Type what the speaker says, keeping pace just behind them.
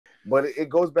But it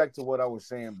goes back to what I was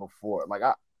saying before. Like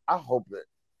I hope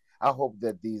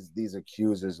that these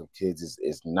accusers of kids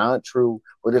is not true.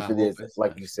 But if it is,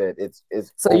 like you said, it's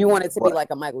so you over. want it to be like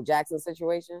a Michael Jackson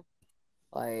situation,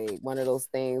 like one of those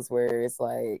things where it's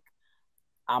like,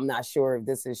 I'm not sure if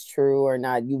this is true or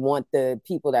not. You want the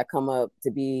people that come up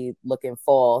to be looking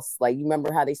false. Like, you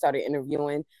remember how they started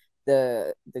interviewing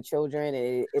the children,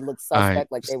 and it looked suspect, right.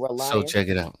 like they were So lying. check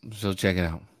it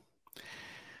out.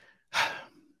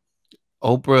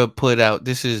 Oprah put out,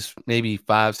 this is maybe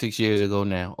 5-6 years ago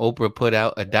now. Oprah put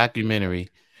out a documentary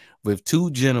with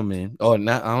two gentlemen, or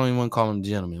not, I don't even want to call them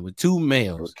gentlemen, with two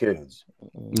males. Kids.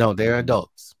 No, they're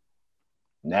adults.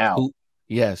 Now.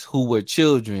 Who were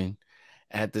children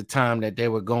at the time that they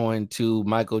were going to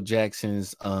Michael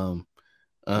Jackson's Never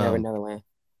Neverland.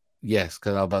 Yes,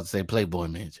 because I was about to say Playboy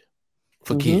Mansion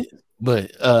for kids.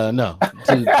 But no,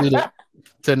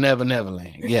 to Never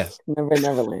Neverland. Yes. Never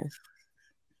Neverland.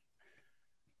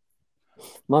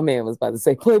 My man was about to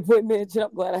say Playboy Mansion.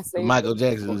 I'm glad I said Michael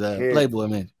Jackson's Playboy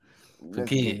Mansion for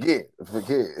kids. For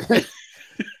kids.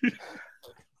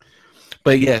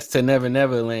 But yes, to Never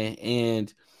Neverland,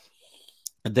 and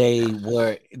they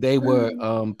were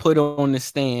put on the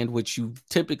stand, which you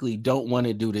typically don't want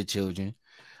to do to children.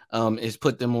 Is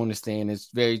put them on the stand. It's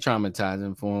very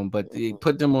traumatizing for them, but they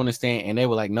put them on the stand and they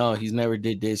were like, no, he's never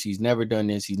did this, he's never done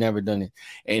this, he's never done it,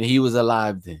 and he was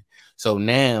alive then. So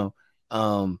now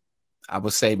I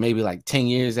would say maybe like 10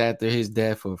 years after his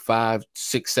death, or 5,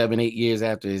 6, 7, 8 years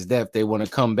after his death, they want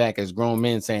to come back as grown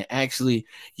men saying, actually,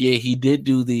 yeah, he did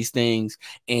do these things,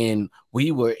 and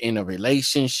we were in a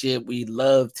relationship, we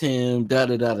loved him,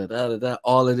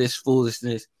 all of this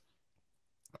foolishness.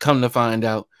 Come to find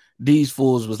out, these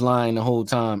fools was lying the whole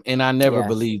time, and I never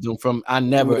believed them. I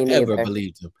never ever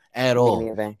believed them at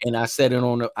all. And I said it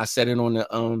on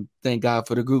the Thank God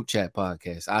for the Group Chat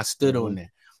podcast. I stood on that.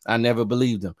 I never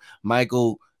believed him.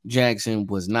 Michael Jackson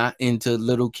was not into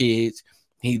little kids.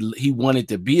 He wanted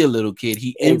to be a little kid.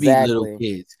 He envied little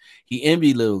kids. He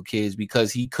envied little kids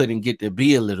because he couldn't get to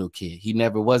be a little kid. He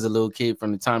never was a little kid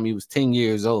from the time he was 10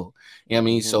 years old. You know what I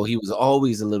mean? So he was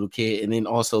always a little kid, and then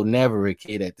also never a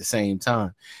kid at the same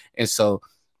time. And so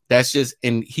that's just,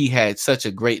 and he had such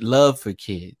a great love for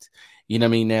kids. You know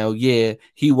what I mean? Now, yeah,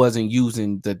 he wasn't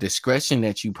using the discretion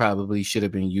that you probably should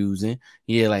have been using.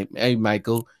 Yeah, like, hey,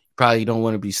 Michael, you probably don't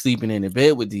want to be sleeping in the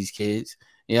bed with these kids.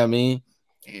 You know what I mean?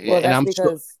 Well,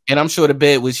 and I'm sure the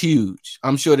bed was huge.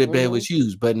 I'm sure the bed was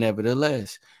huge, but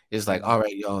nevertheless, it's like, all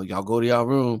right, y'all go to y'all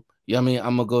room. You know what I mean?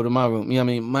 I'm gonna go to my room. You know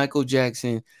what I mean? Michael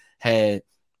Jackson had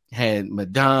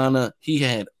Madonna. He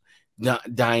had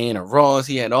Diana Ross.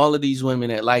 He had all of these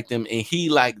women that liked him, and he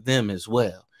liked them as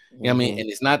well. You know what I mean? And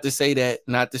it's not to say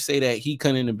that he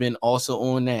couldn't have been also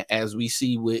on that, as we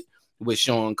see with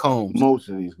Sean Combs. Most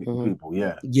of these people,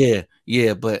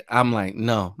 yeah. But I'm like,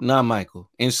 no, not Michael.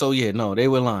 And so, yeah, no, they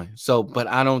were lying. So, but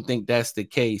I don't think that's the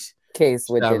case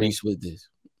with this.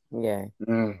 Yeah.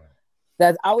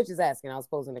 That I was just asking. I was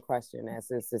posing the question as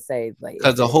to say, like,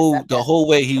 because the whole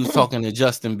way he was talking to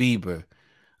Justin Bieber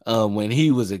when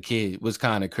he was a kid was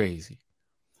kind of crazy.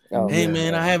 Hey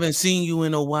man, I haven't seen you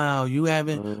in a while. We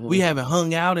haven't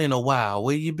hung out in a while.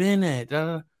 Where you been at?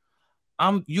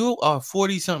 You are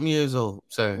 40 something years old,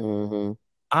 sir.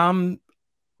 I'm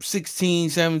 16,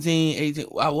 17, 18.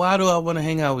 Why do I want to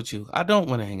hang out with you? I don't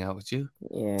want to hang out with you.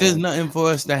 There's nothing for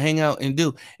us to hang out and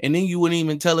do. And then you wouldn't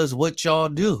even tell us what y'all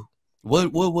do.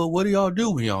 What do y'all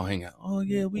do when y'all hang out? Oh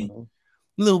yeah, we a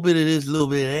little bit of this, a little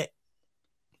bit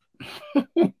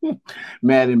of that.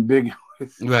 Mad and big.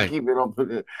 Right. Keep it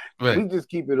open. Right. We just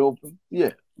keep it open.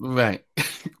 Yeah. Right.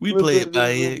 We play it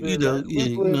by ear. You know.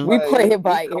 We play it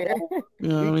by ear.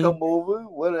 We come over,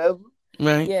 whatever.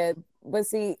 Right. Yeah. But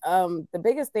see, the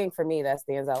biggest thing for me that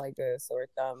stands out like a sore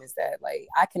thumb is that, like,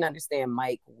 I can understand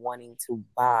Mike wanting to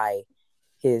buy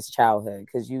his childhood,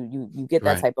 because you get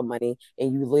that type of money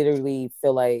and you literally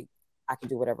feel like, I can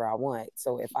do whatever I want.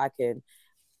 So if I can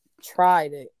try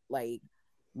to, like,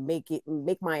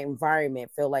 make my environment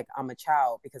feel like I'm a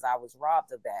child because I was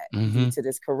robbed of that due to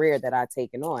this career that I've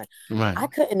taken on. Right. I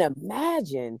couldn't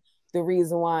imagine the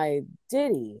reason why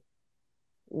Diddy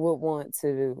would want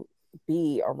to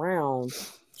be around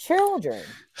children.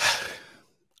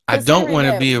 I don't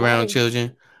want to be around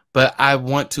children, but I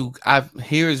want to.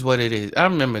 Here's what it is. I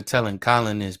remember telling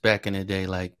Colin this back in the day.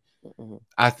 Like,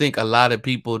 I think a lot of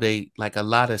people, they like a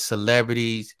lot of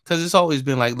celebrities, because it's always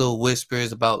been like little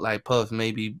whispers about like Puff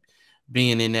maybe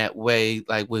being in that way,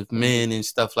 like with men and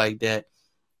stuff like that.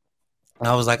 And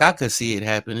I was like, I could see it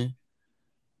happening.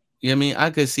 You know what I mean? I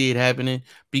could see it happening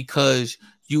because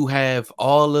you have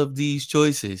all of these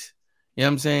choices. You know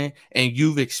what I'm saying? And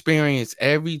you've experienced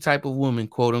every type of woman,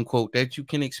 quote unquote, that you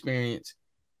can experience,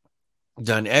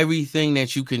 done everything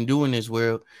that you can do in this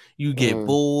world. You get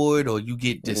bored or you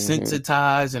get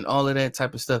desensitized and all of that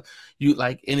type of stuff. You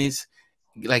like, and it's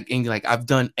like I've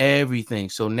done everything.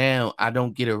 So now I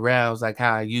don't get aroused like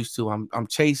how I used to. I'm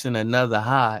chasing another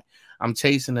high. I'm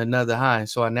chasing another high.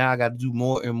 So now I got to do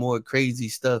more and more crazy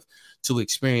stuff to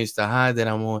experience the high that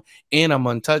I'm on. And I'm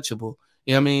untouchable.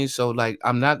 You know what I mean? So like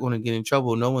I'm not going to get in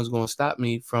trouble. No one's going to stop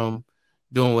me from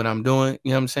doing what I'm doing.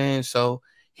 You know what I'm saying? So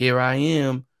here I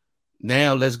am.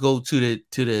 Now let's go to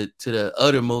the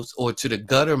uttermost, or to the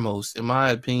guttermost, in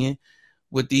my opinion,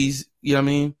 with these, you know what I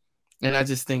mean? And I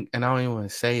just think, and I don't even want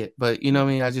to say it, but you know what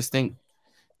I mean? I just think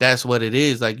that's what it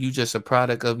is. Like, you just a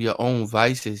product of your own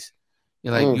vices.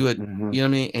 You're like, you know what I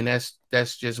mean? And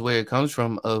that's just where it comes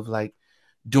from, of like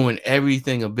doing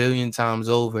everything a billion times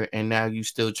over, and now you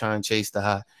still trying to chase the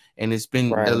high. And it's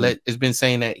been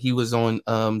saying that he was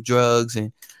on drugs,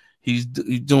 and he's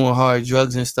doing hard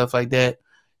drugs and stuff like that.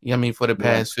 You know what I mean? For the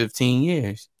past 15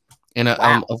 years. And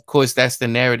of course, that's the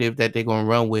narrative that they're going to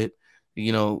run with,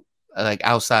 you know, like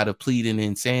outside of pleading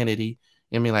insanity.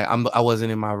 You know what I mean? Like I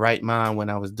wasn't in my right mind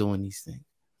when I was doing these things.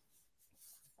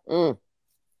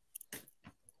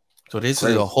 So this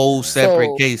is a whole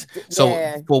separate case.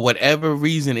 So for whatever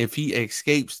reason, if he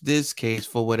escapes this case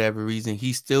for whatever reason,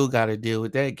 he still got to deal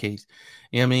with that case.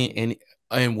 You know what I mean?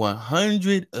 And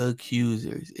 100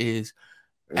 accusers is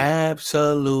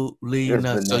absolutely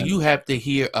nothing. So you have to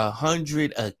hear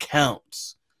 100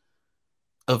 accounts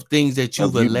of things that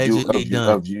you've allegedly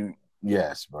done.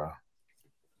 Yes, bro.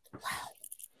 Wow.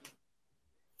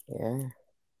 Yeah,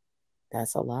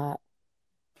 that's a lot.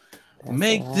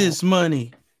 Make this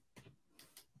money.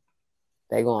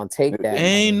 They gonna take that.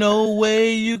 Ain't no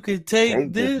way you could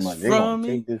take this from me.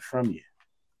 Take this from you.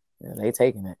 Yeah, they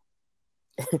taking it.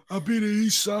 I be the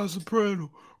East Side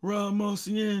Soprano, Ron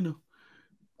Marciano.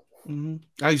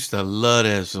 I used to love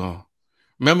that song.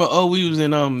 Remember? Oh, we was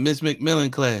in Miss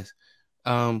McMillan class.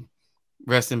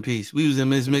 Rest in peace. We was in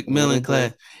Miss McMillan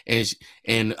class,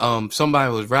 and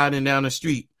somebody was riding down the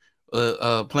street,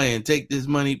 playing "Take This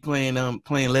Money," playing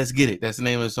 "Let's Get It." That's the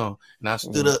name of the song. And I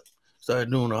stood up,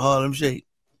 started doing a Harlem Shake.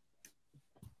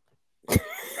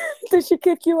 Did she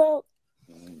kick you out?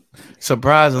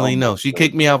 Surprisingly, no. She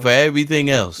kicked me out for everything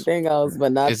else.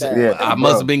 But not that. Yeah, I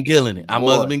must have been killing it. I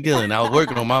was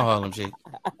working on my Harlem Shake.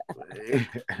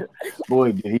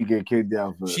 Boy, did he get kicked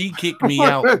out for it. She kicked me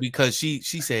out because she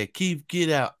said, "Keith, get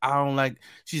out." I don't like.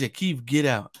 She said, "Keith, get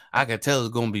out." I could tell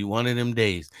it's gonna be one of them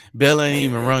days. Bella ain't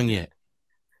even rung yet.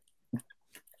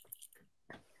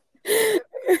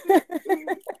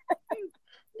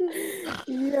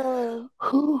 Yo.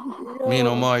 Me and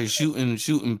Omari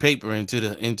shooting paper into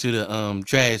the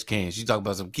trash can. She talked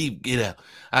about some "Keith, get out."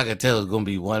 I could tell it's gonna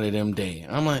be one of them days.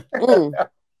 I'm like,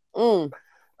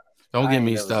 Don't get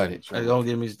me started. Don't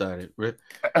get me started. Rest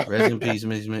in peace,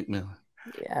 Miss McMillan.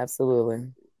 Yeah,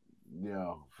 absolutely.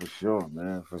 Yeah, for sure,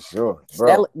 man. For sure.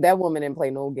 Bro. That woman didn't play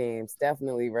no games.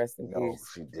 Definitely rest in peace.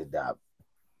 She did not.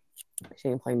 She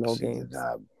didn't play no games. Did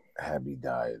not have me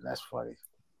die. That's funny.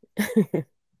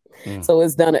 So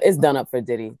it's done up for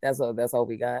Diddy. That's all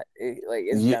we got. It's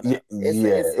reached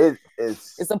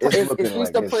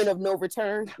the point of no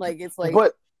return. Like it's like.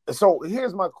 But so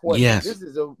here's my question. Yes.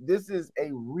 This is a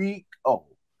RICO.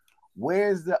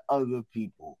 Where's the other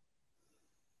people?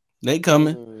 They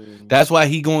coming. That's why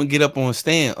he gonna get up on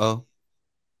stand.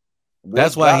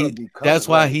 That's why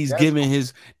he's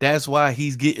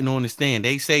getting on the stand.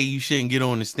 They say you shouldn't get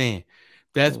on the stand.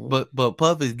 But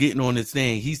Puff is getting on the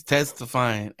stand. He's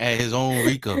testifying at his own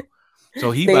RICO.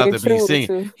 So he about to be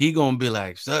singing. He gonna be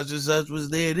like, such and such was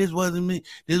there. This wasn't me.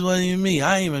 This wasn't even me.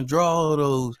 I ain't even draw all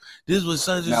those. This was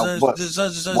such and such.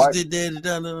 Such and such did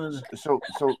that. So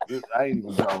I ain't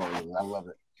even draw all those. I love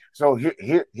it. So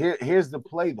here's the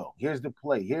play though. Here's the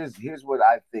play. Here's what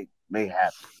I think may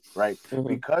happen, right?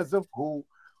 Because of who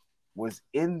was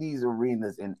in these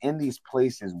arenas and in these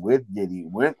places with Diddy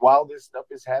while this stuff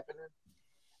is happening.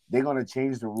 They're going to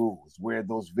change the rules where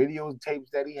those videotapes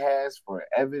that he has for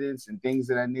evidence and things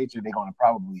of that nature, they're going to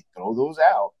probably throw those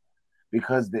out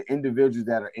because the individuals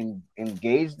that are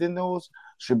engaged in those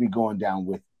should be going down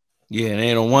with them. Yeah,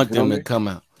 they don't want them to come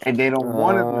out. And they don't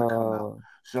want them to come out.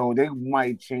 So they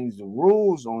might change the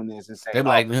rules on this and say, they're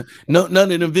like, no,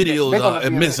 none of the videos are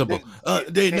admissible. None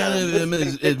of them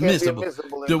is admissible.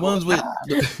 The ones with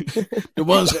the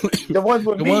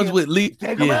ones with leak.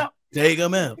 Take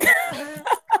them out.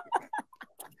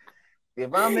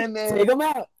 If I'm in there, take them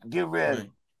out. Get ready.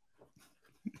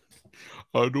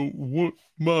 I don't want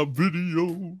my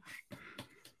videos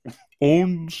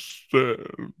on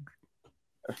stand.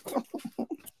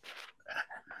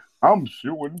 I'm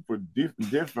suing for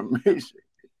defamation.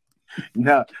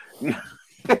 Now,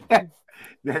 that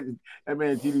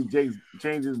man TD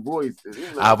changed his voice.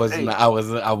 I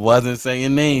wasn't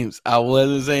saying names. I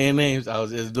was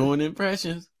just doing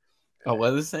impressions. I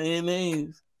wasn't saying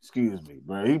names. Excuse me,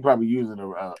 bro. He probably using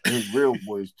his real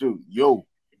voice too. Yo,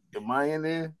 am I in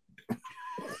there?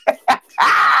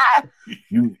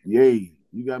 You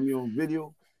got me on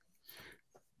video.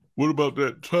 What about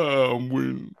that time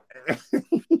when?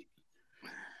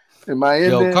 Am I in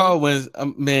there? Yo, Carl wins.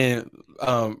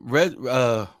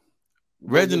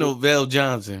 Reginald Vell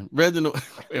Johnson. Reginald,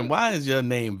 and why is your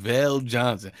name Vell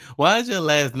Johnson? Why is your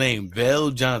last name Vell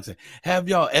Johnson? Have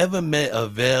y'all ever met a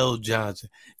Vell Johnson?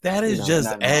 That is just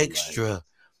extra.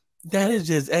 That is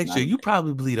just extra. You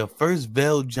probably the first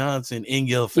Vell Johnson in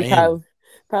your family.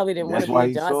 Probably didn't want to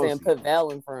be Johnson and put Vell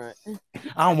in front.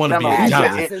 I don't want to be a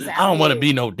Johnson. I don't want to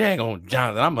be no daggone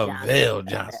Johnson. I'm a Vell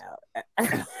Johnson.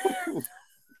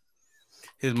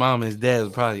 His mom and his dad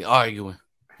was probably arguing.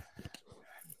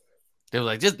 They were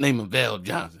like, just name him Vell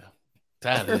Johnson.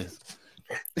 Tired of this.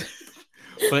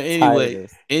 But anyway,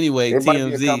 it TMZ.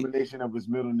 Might be a combination of his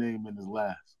middle name and his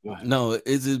last. No,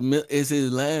 it's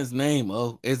his last name.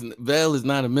 Oh, Vell is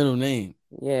not a middle name.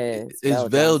 Yeah, it's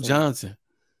Vell Johnson.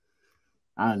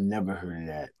 I never heard of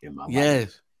that in my life.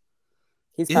 Yes.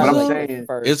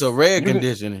 It's a rare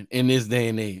condition in this day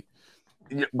and age.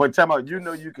 Yeah, but time out, you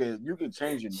can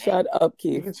change your name. Shut up,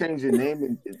 Keith. You can change your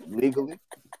name legally.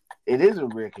 It is a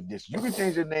rare condition. You can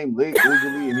change your name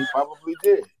legally, and he probably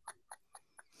did.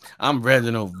 I'm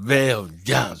Reginald Vell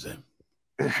Johnson.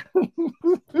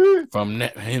 From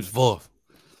henceforth.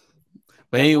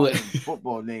 But anyway,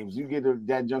 football names. You get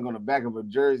that junk on the back of a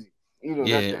jersey. You know,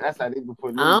 that's how they be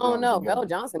putting. I don't know. Vell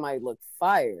Johnson might look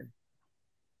fire.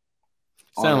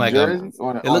 Sound like it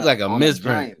looked like a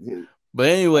misprint. But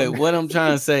anyway, what I'm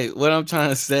trying to say is this. What I'm trying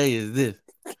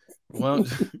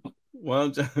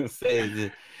to say is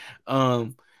this.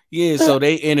 So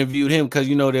they interviewed him because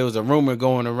there was a rumor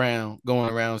going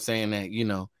around saying that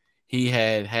he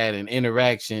had an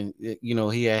interaction.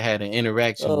 He had an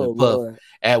interaction with Puff Lord.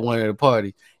 At one of the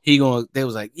parties. They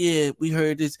was like, yeah, we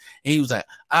heard this, and he was like,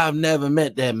 I've never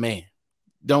met that man.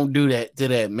 Don't do that to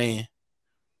that man.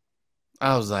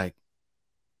 I was like,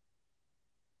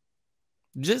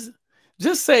 just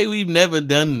say we've never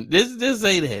done this. Just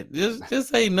say that. Just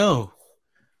say no.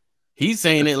 He's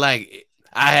saying it like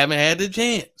I haven't had the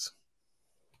chance.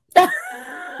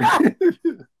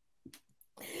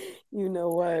 You know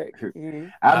what?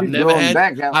 I've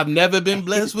never been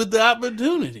blessed with the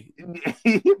opportunity.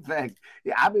 In fact,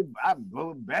 I've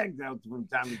blown bags out from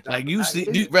time to time. Like you see,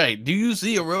 do you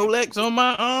see a Rolex on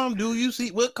my arm? Do you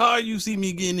see what car you see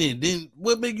me getting in? Then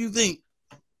what make you think